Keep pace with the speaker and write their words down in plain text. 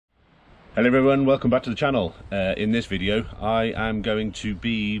Hello everyone, welcome back to the channel. In this video I am going to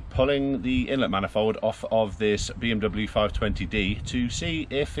be pulling the inlet manifold off of this BMW 520d to see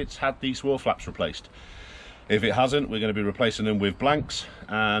if it's had the swirl flaps replaced. If it hasn't, we're going to be replacing them with blanks,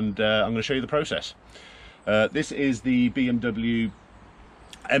 and I'm going to show you the process. This is the BMW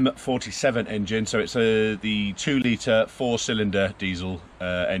M47 engine, so it's the 2-litre 4-cylinder diesel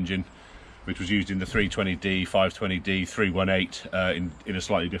engine, which was used in the 320d, 520d, 318 in a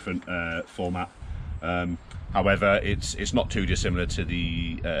slightly different format. However, it's not too dissimilar to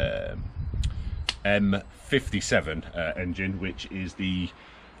the M57 engine, which is the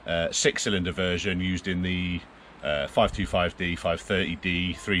 6-cylinder version used in the 525d,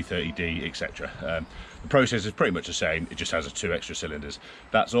 530d, 330d, etc. The process is pretty much the same, it just has 2 extra cylinders.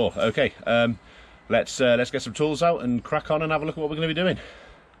 That's all. Okay, let's get some tools out and crack on and have a look at what we're going to be doing.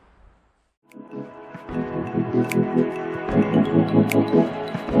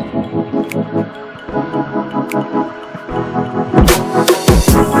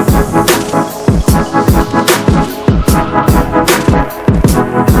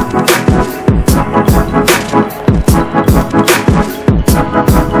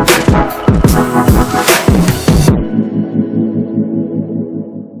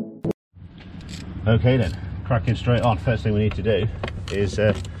 Okay then, cracking straight on. First thing we need to do is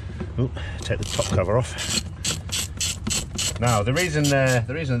take the top cover off. Now the reason that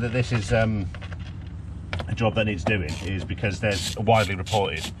this is a job that needs doing is because there's a widely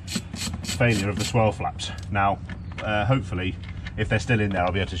reported failure of the swirl flaps. Now hopefully if they're still in there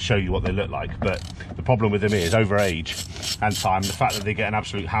I'll be able to show you what they look like, but the problem with them is over age and time, the fact that they get an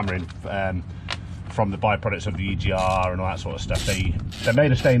absolute hammering from the byproducts of the EGR and all that sort of stuff. They're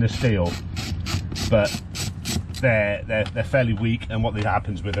made of stainless steel, but they're fairly weak, and what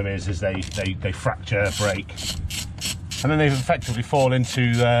happens with them is they fracture, break, and then they effectively fall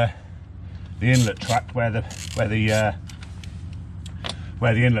into the inlet tract where the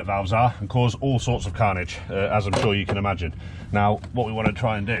inlet valves are, and cause all sorts of carnage, as I'm sure you can imagine. Now what we want to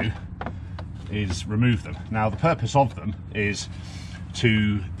try and do is remove them. Now the purpose of them is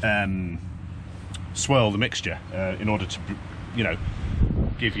to swirl the mixture in order to, you know,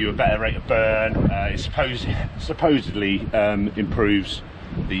 give you a better rate of burn. It supposedly improves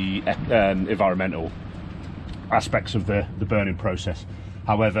the environmental aspects of the burning process.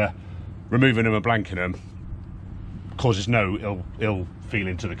 However, removing them and blanking them causes no ill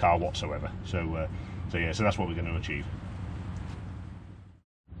feeling to the car whatsoever. So yeah, so that's what we're going to achieve.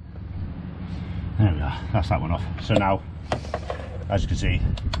 There we are, that's that one off. So now, as you can see,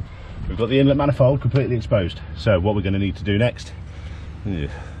 we've got the inlet manifold completely exposed. So what we're going to need to do next, the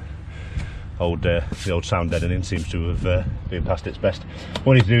old sound deadening seems to have been past its best.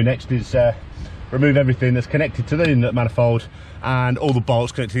 What we need to do next is remove everything that's connected to the inlet manifold and all the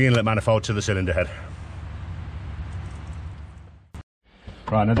bolts connected to the inlet manifold to the cylinder head.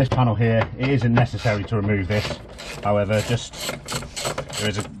 Right, now this panel here, it isn't necessary to remove this. However, there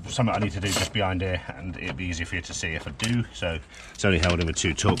is something I need to do just behind here, and it'd be easier for you to see if I do. So it's only held in with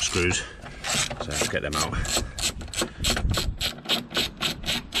 2 torque screws, so let's get them out.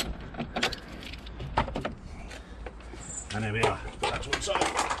 And there we are, put that to one side.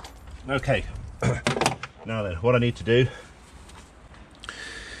 Okay, now then, what I need to do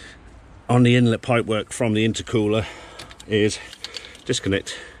on the inlet pipework from the intercooler is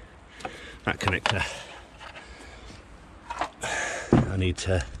disconnect that connector. I need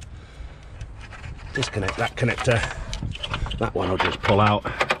to disconnect that connector. That one I'll just pull out,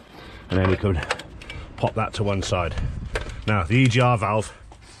 and then we can pop that to one side. Now the EGR valve,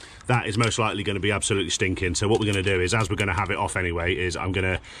 that is most likely going to be absolutely stinking, so what we're going to do is, as we're going to have it off anyway, is I'm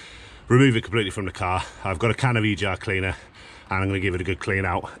going to remove it completely from the car. I've got a can of EGR cleaner and I'm going to give it a good clean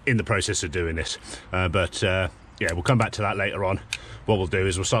out in the process of doing this, yeah, we'll come back to that later on. What we'll do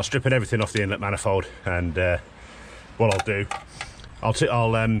is we'll start stripping everything off the inlet manifold, and what I'll do, I'll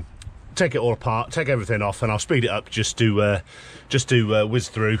take it all apart, take everything off, and I'll speed it up just to whiz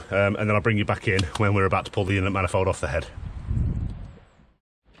through, and then I'll bring you back in when we're about to pull the inlet manifold off the head.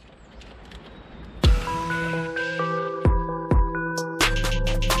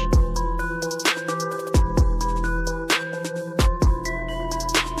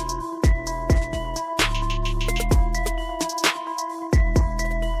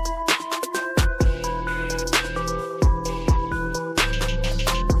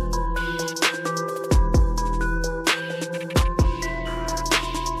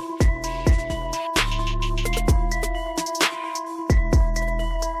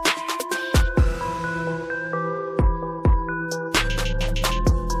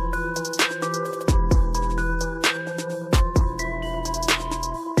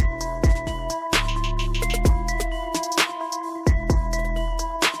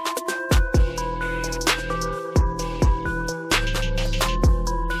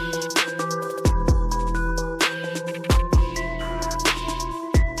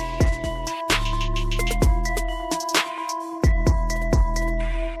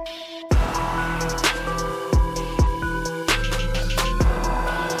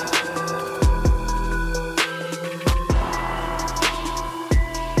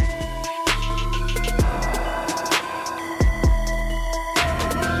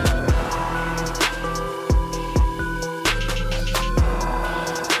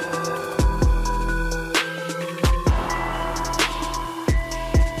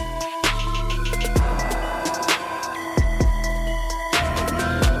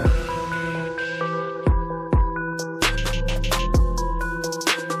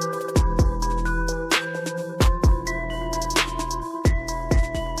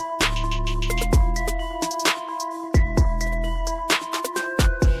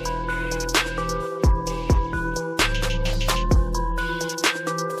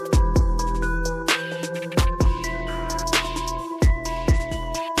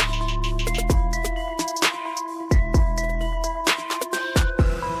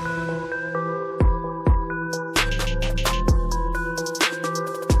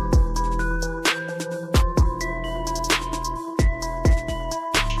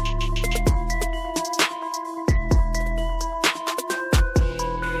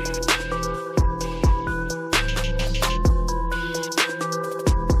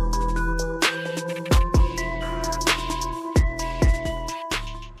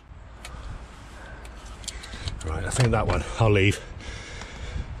 think that one I'll leave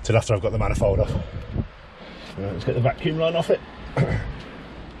till after I've got the manifold off. Right, let's get the vacuum line off it.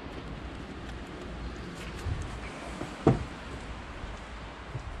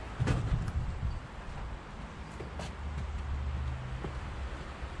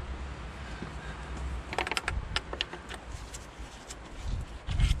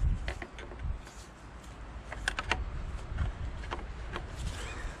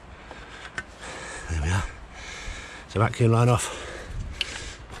 There we are. So vacuum line off.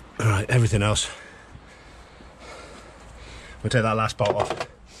 Alright, everything else. We'll take that last bolt off.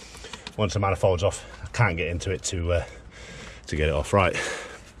 Once the manifold's off, I can't get into it to get it off. Right.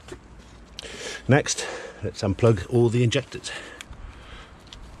 Next, let's unplug all the injectors.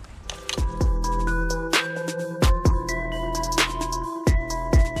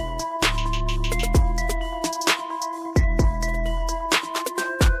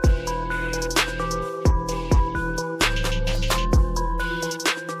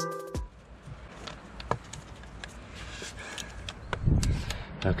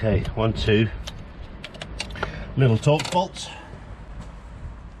 Okay, 1, 2 little torque bolts.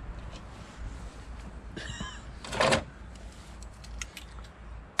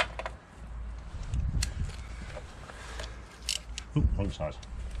 Ooh, wrong side.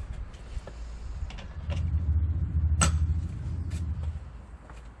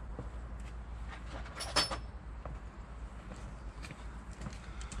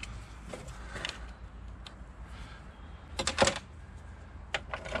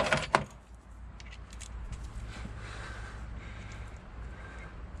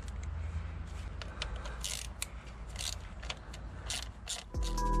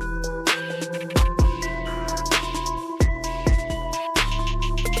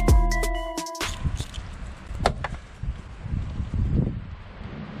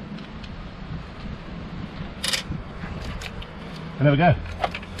 And there we go.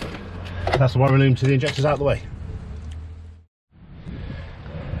 That's the wire loom to the injectors out of the way.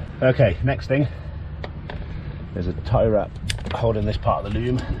 Okay, next thing, there's a tie wrap holding this part of the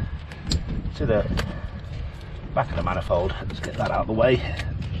loom to the back of the manifold. Let's get that out of the way.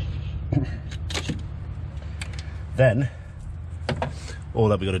 Then all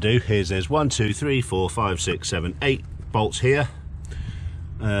that we've got to do is there's 1, 2, 3, 4, 5, 6, 7, 8 bolts here,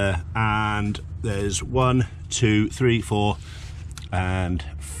 and there's 1, 2, 3, 4 and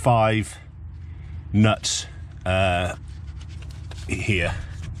 5 nuts here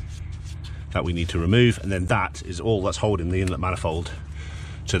that we need to remove, and then that is all that's holding the inlet manifold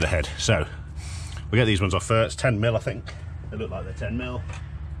to the head. So we get these ones off first. 10mm, I think they look like they're 10mm.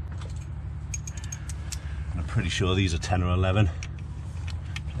 I'm pretty sure these are 10 or 11s.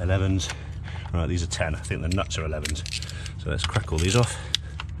 Right, these are 10. I think the nuts are 11s. So let's crack all these off.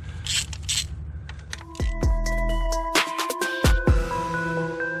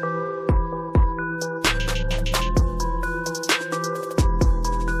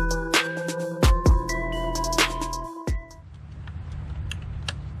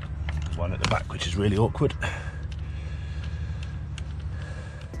 One at the back, which is really awkward.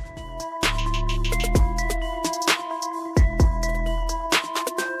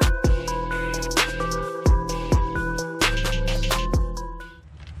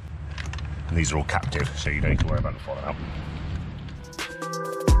 And these are all captive, so you don't need to worry about them falling out.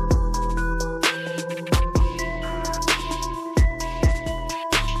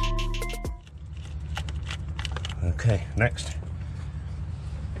 Okay, next.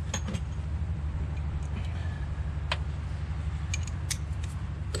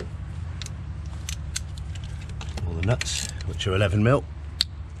 All the nuts, which are 11mm.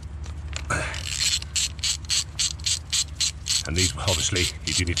 And these, obviously,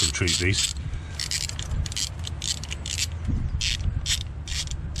 you do need to retrieve these.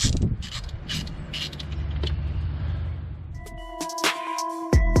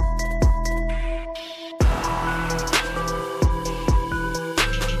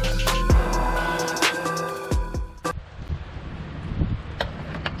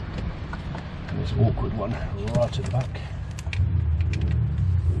 There's an awkward one right at the back.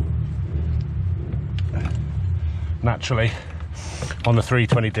 Naturally, on the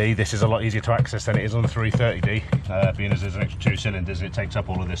 320D, this is a lot easier to access than it is on the 330D, being as there's an extra 2 cylinders and it takes up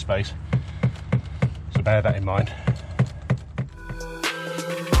all of this space. So bear that in mind.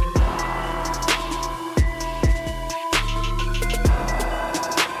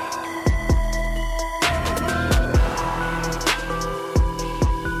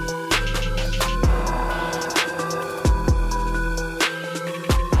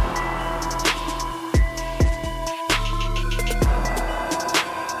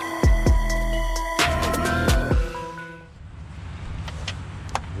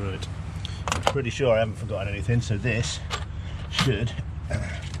 pretty sure I haven't forgotten anything, so this should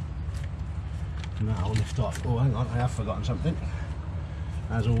now lift off. Oh, hang on, I have forgotten something.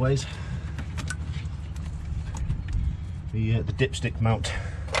 As always, the dipstick mount,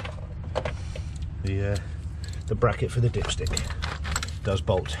 the bracket for the dipstick does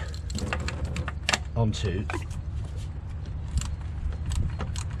bolt onto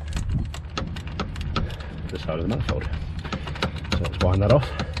the side of the manifold. So let's wind that off.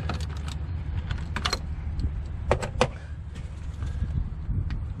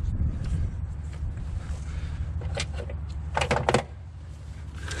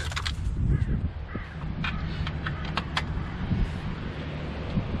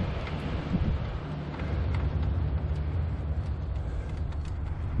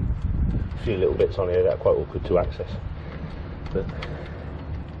 A few little bits on here that are quite awkward to access, but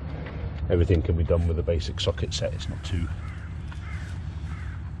everything can be done with a basic socket set. It's not too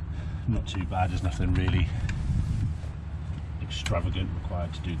bad. There's nothing really extravagant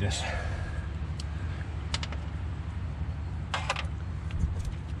required to do this.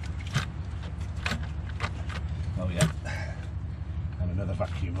 Oh yeah, and another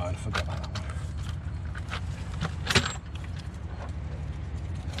vacuum line, I forgot that one.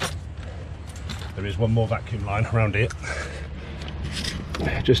 There is one more vacuum line around here,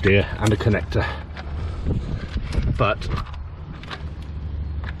 just here, and a connector, but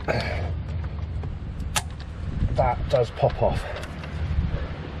that does pop off.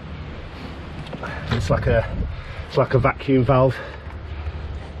 It's like a vacuum valve.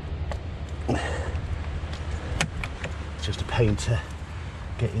 It's just a pain to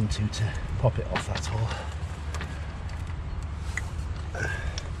get into to pop it off, that's all.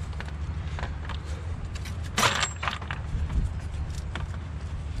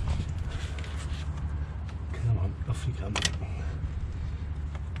 Off you come.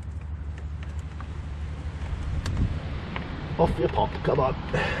 Off your pop, come on.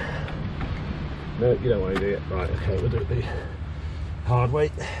 No, you don't want to do it. Right, okay, we'll do it the hard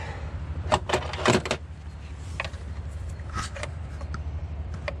way.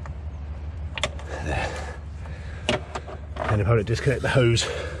 There. And if I don't disconnect the hose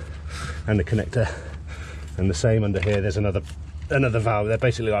and the connector, and the same under here, there's another valve. They're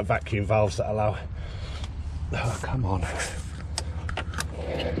basically like vacuum valves that allow. Oh, come on.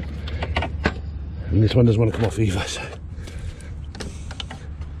 And this one doesn't want to come off either, so.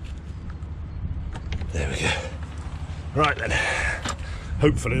 There we go. Right then.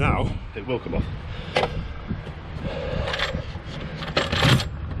 Hopefully now it will come off.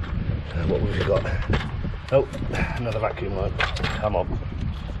 What have we got? Oh, another vacuum line. Come on.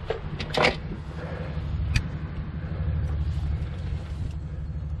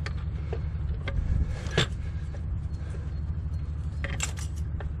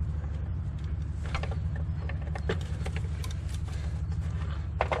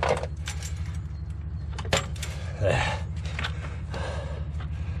 There.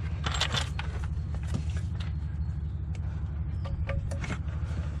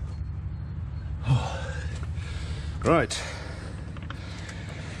 Right.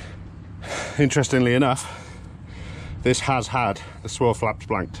 Interestingly enough, this has had the swirl flaps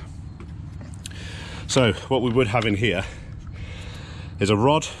blanked. So what we would have in here is a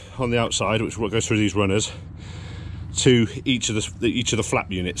rod on the outside, which goes through these runners to each of the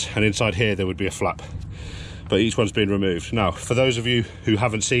flap units, and inside here there would be a flap. But each one's been removed. Now, for those of you who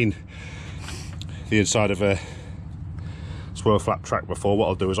haven't seen the inside of a swirl flap track before, what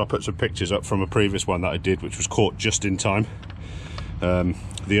I'll do is I'll put some pictures up from a previous one that I did, which was caught just in time.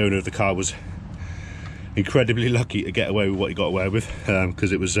 The owner of the car was incredibly lucky to get away with what he got away with,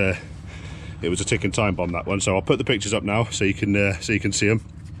 because it was a ticking time bomb, that one. So I'll put the pictures up now so you can see them.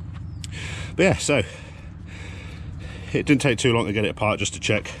 But yeah, so it didn't take too long to get it apart, just to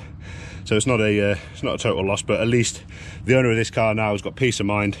check. So it's not a total loss, but at least the owner of this car now has got peace of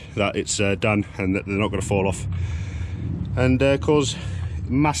mind that it's done and that they're not going to fall off and cause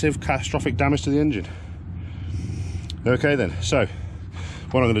massive catastrophic damage to the engine. Okay then, so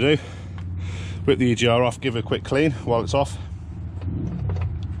what I'm going to do, rip the EGR off, give it a quick clean while it's off,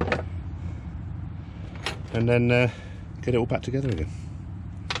 and then get it all back together again.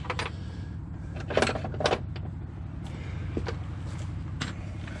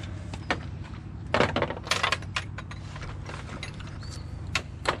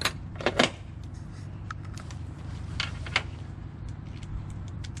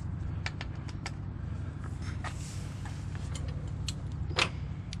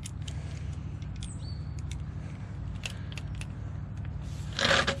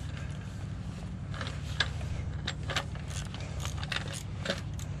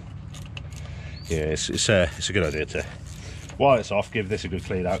 yeah, it's a good idea to, while it's off, give this a good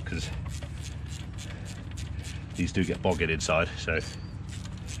clean out, because these do get bogged inside, so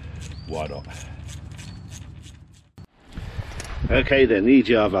why not? Okay then, the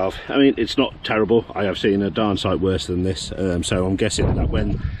EGR valve. I mean, it's not terrible. I have seen a darn sight worse than this. So I'm guessing that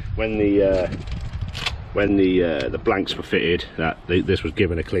when the blanks were fitted, that this was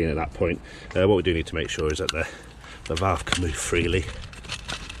given a clean at that point. What we do need to make sure is that the valve can move freely,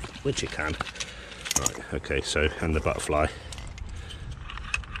 which it can. Right. Okay. So, and the butterfly.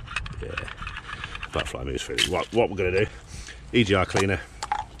 Yeah. Butterfly moves freely. What we're going to do? EGR cleaner.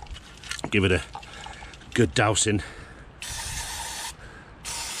 Give it a good dousing.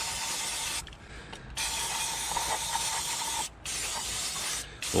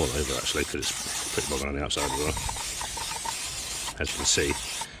 All over actually, because it's pretty bogging on the outside as well. As you can see,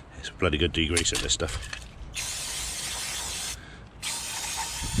 it's bloody good degreasing, this stuff.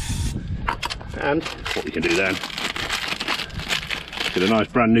 And what we can do then, get a nice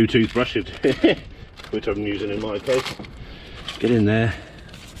brand new toothbrush, which I'm using in my case. Get in there,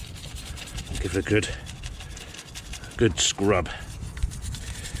 give it a good scrub.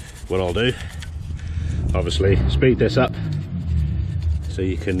 What I'll do, obviously, speed this up, so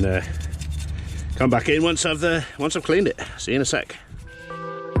you can come back in once I've cleaned it. See you in a sec.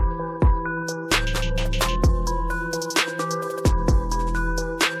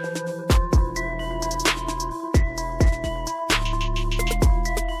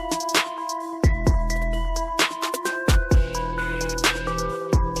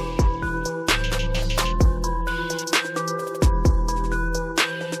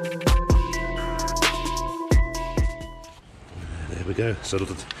 Go. So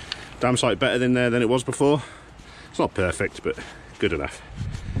damn sight better than it was before. It's not perfect, but good enough.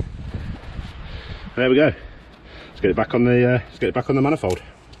 There we go. Let's get it back on the manifold.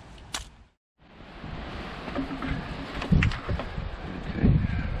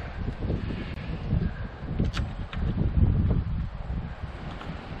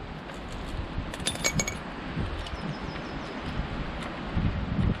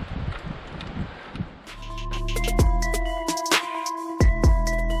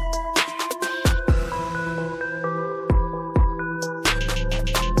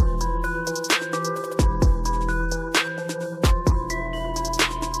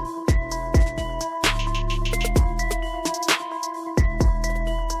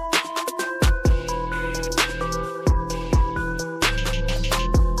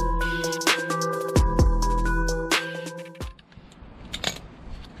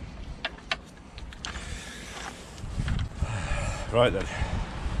 Right then.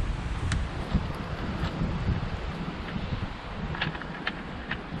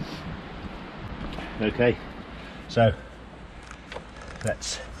 Okay, so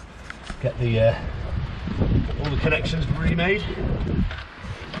let's get all the connections remade.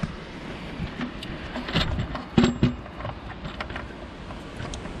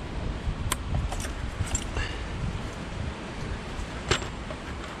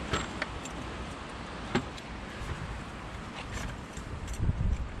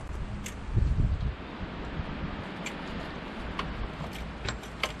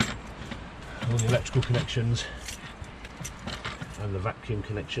 All the electrical connections and the vacuum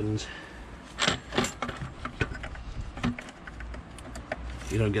connections.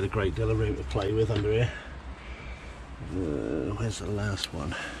 You don't get a great deal of room to play with under here. Where's the last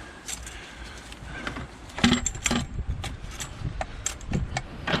one?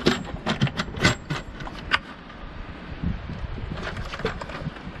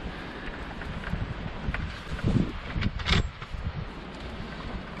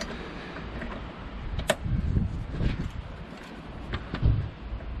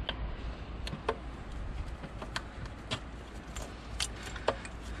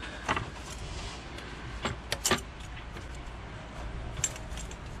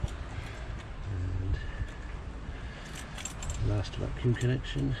 Last vacuum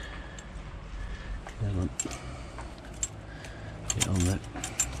connection. Come on, get on that.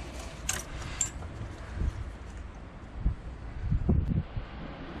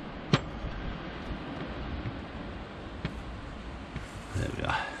 There we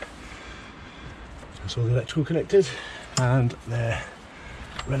are. That's all the electrical connectors and their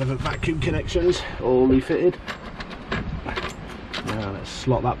relevant vacuum connections all refitted. Now let's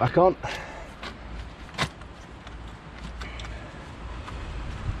slot that back on.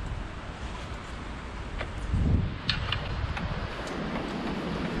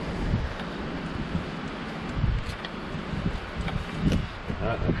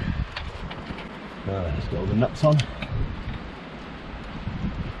 Now let's get all the nuts on.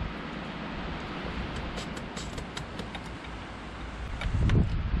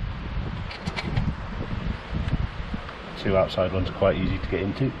 two outside ones are quite easy to get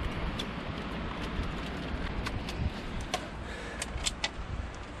into.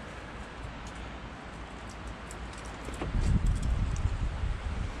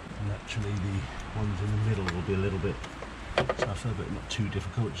 Naturally the ones in the middle will be a little bit tougher, but not too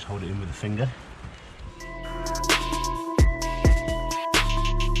difficult. Just hold it in with a finger.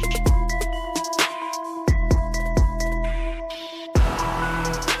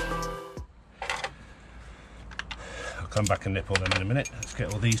 I'll come back and nip all them in a minute. Let's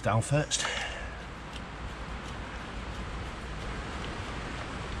get all these down first.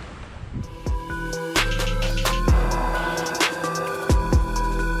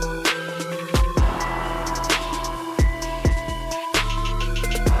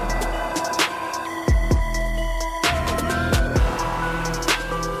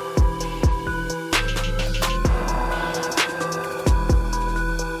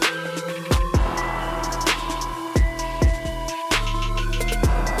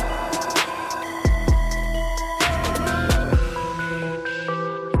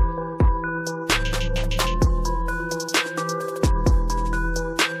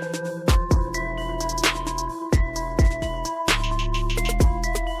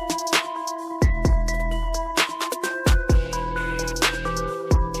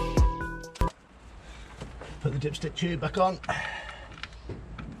 Put the dipstick tube back on.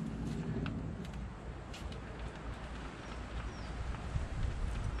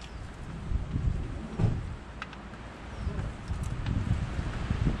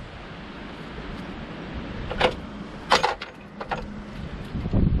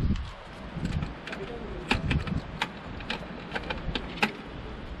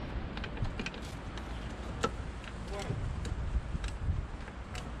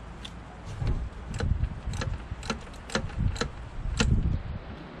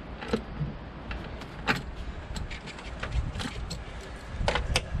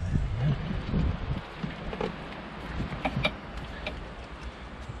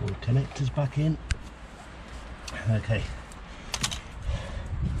 Connectors back in. Okay,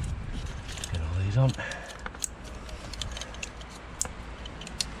 get all these on.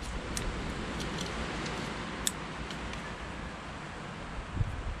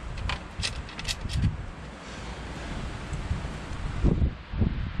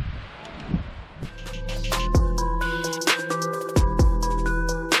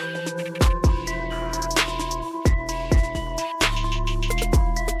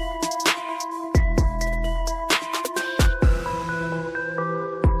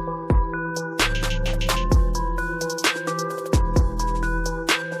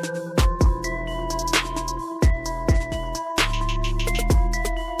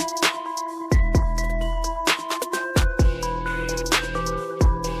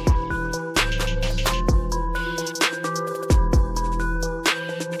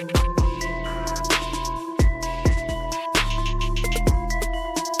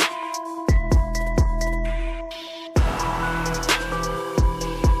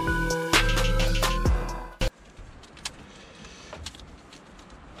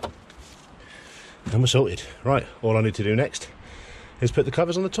 And we're sorted. Right, all I need to do next is put the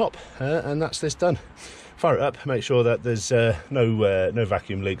covers on the top, and that's this done. Fire it up, make sure that there's no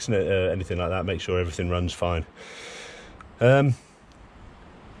vacuum leaks, anything like that. Make sure everything runs fine.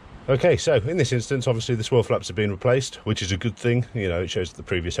 Okay, so in this instance, obviously the swirl flaps have been replaced, which is a good thing. You know, it shows that the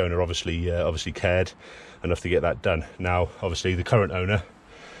previous owner obviously cared enough to get that done. Now, obviously, the current owner,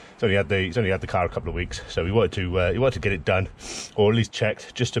 he's only had the car a couple of weeks, so he wanted to get it done, or at least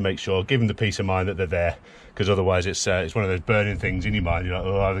checked, just to make sure, give him the peace of mind that they're there, because otherwise it's one of those burning things in your mind. You're like,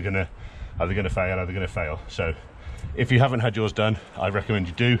 oh, are they gonna fail? Are they gonna fail? So, if you haven't had yours done, I recommend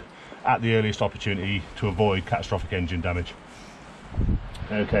you do at the earliest opportunity to avoid catastrophic engine damage.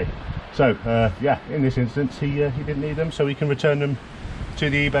 Okay, so yeah, in this instance, he didn't need them, so we can return them to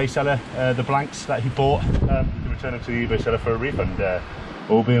the eBay seller. The blanks that he bought, we can return them to the eBay seller for a refund.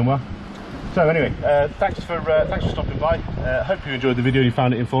 All being well. So anyway, thanks for stopping by. Hope you enjoyed the video and you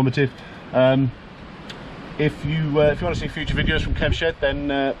found it informative. If you want to see future videos from Kev Shed,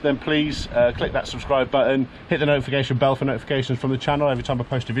 then please click that subscribe button, hit the notification bell for notifications from the channel every time I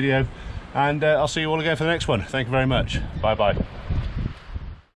post a video, and I'll see you all again for the next one. Thank you very much. Bye bye.